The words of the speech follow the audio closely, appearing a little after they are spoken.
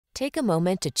Take a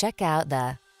moment to check out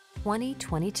the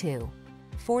 2022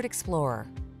 Ford Explorer.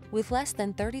 With less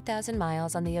than 30,000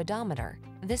 miles on the odometer,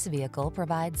 this vehicle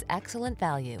provides excellent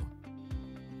value.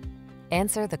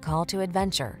 Answer the call to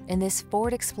adventure in this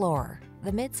Ford Explorer,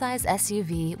 the midsize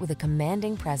SUV with a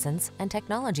commanding presence and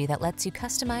technology that lets you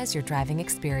customize your driving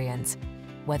experience.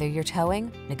 Whether you're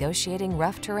towing, negotiating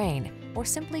rough terrain, or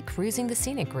simply cruising the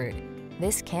scenic route,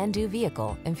 this can-do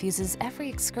vehicle infuses every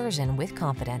excursion with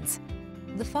confidence.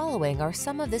 The following are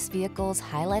some of this vehicle's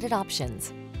highlighted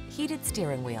options: heated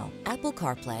steering wheel, Apple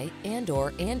CarPlay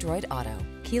and/or Android Auto,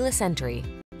 keyless entry,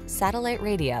 satellite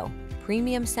radio,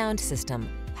 premium sound system,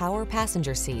 power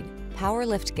passenger seat, power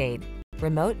liftgate,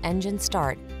 remote engine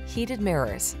start, heated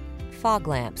mirrors, fog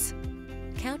lamps.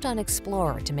 Count on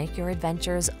Explorer to make your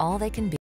adventures all they can be.